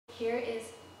here is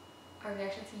our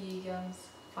reaction to Yugyeom's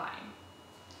Fine.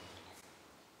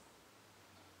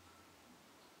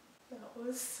 That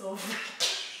was so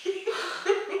freaky.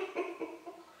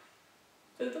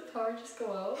 Did the power just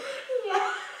go out?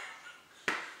 Yeah.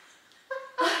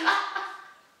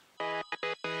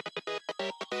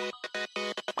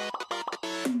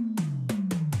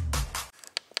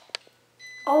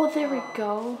 Oh, there we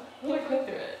go. We'll go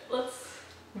through it. Let's.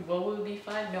 What would be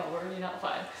fine? No, we're already not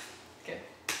fine. Okay.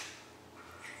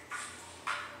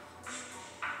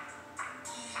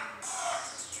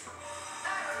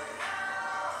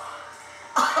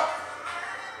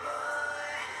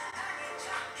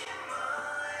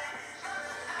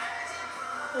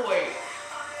 Wait.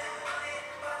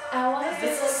 I want to say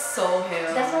This is so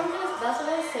him. that's what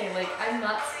I was saying. Like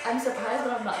I'm surprised,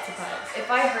 but I'm not surprised. If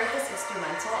I heard this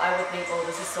instrumental, I would think, oh,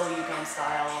 this is so Yugyeom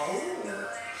style. Ooh.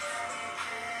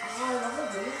 Oh, I love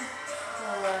the blue.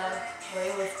 Way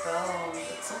with bone.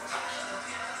 It's so flashy.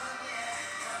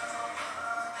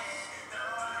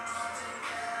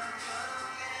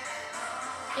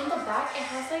 In the back, it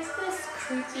has like this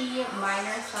creepy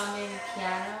minor sounding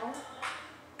piano.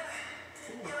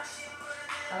 Ooh.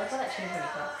 I like how that changed when you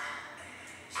cut.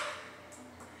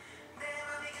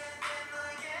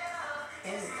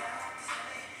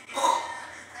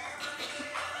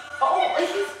 Oh,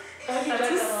 he That's got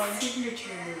that on. a signature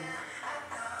move.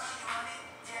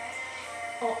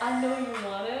 Oh, I know you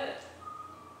want it.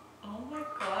 Oh my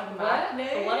god, What?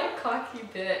 maknae? What a cocky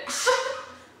bitch.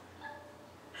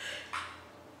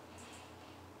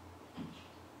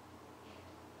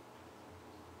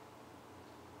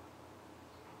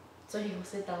 So he will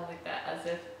sit down like that as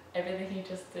if everything he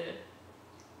just did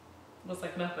was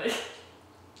like nothing.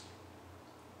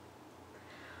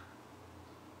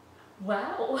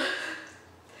 Wow.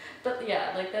 But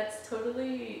yeah, like that's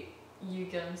totally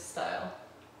Yugyeom style.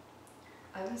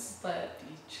 I'm But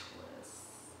speechless.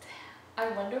 I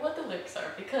wonder what the lyrics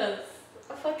are because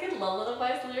fucking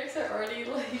Lullaby's lyrics are already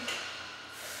like.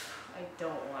 I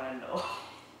don't want to know.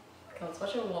 Okay, let's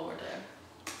watch it one more time.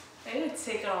 I need to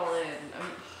take it all in.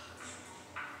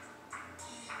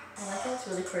 I like how it's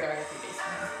really choreography based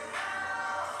on him.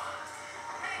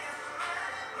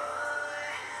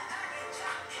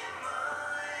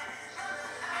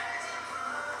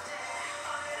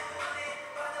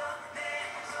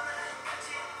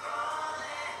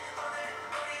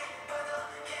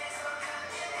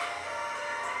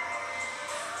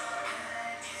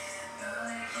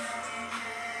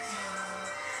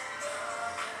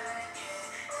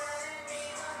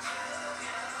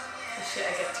 Shit,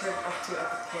 I get turned up to at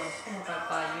the club. Oh my god,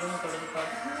 bye. You don't go to the club.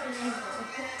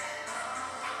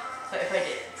 But if I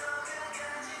did.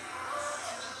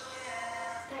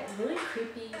 That really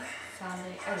creepy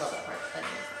sounding. I love that part.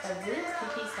 Anyways, that really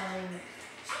creepy sounding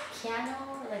piano,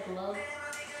 like love.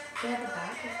 Yeah, the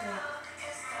back is like.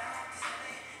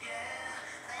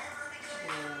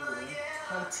 Ooh,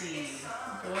 hunty.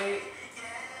 Boy.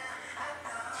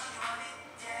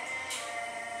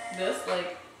 This,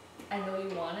 like, I know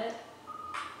you want it.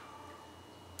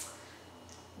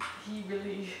 He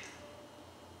really.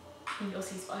 He knows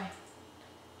he's fine.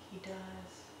 He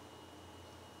does.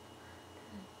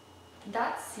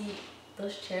 That seat,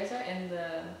 those chairs are in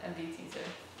the MV teaser.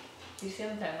 Do you see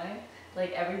on the timeline?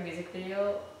 Like every music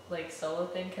video, like solo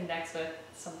thing connects with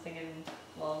something in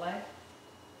Lullaby.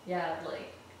 Yeah,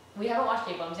 like we haven't watched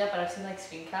J-Bombs yet, but I've seen like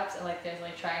screen caps and like there's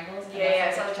like triangles. And Yeah, I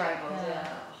that's, saw like, the triangles,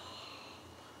 yeah.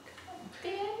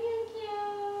 Damn you,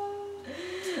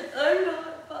 I'm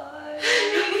not fine.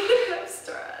 I'm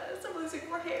stressed. I'm losing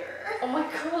more hair. oh my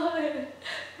god.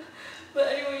 But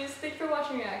anyways, thanks for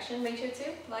watching Reaction. Make sure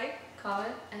to like,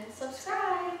 comment, and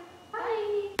subscribe.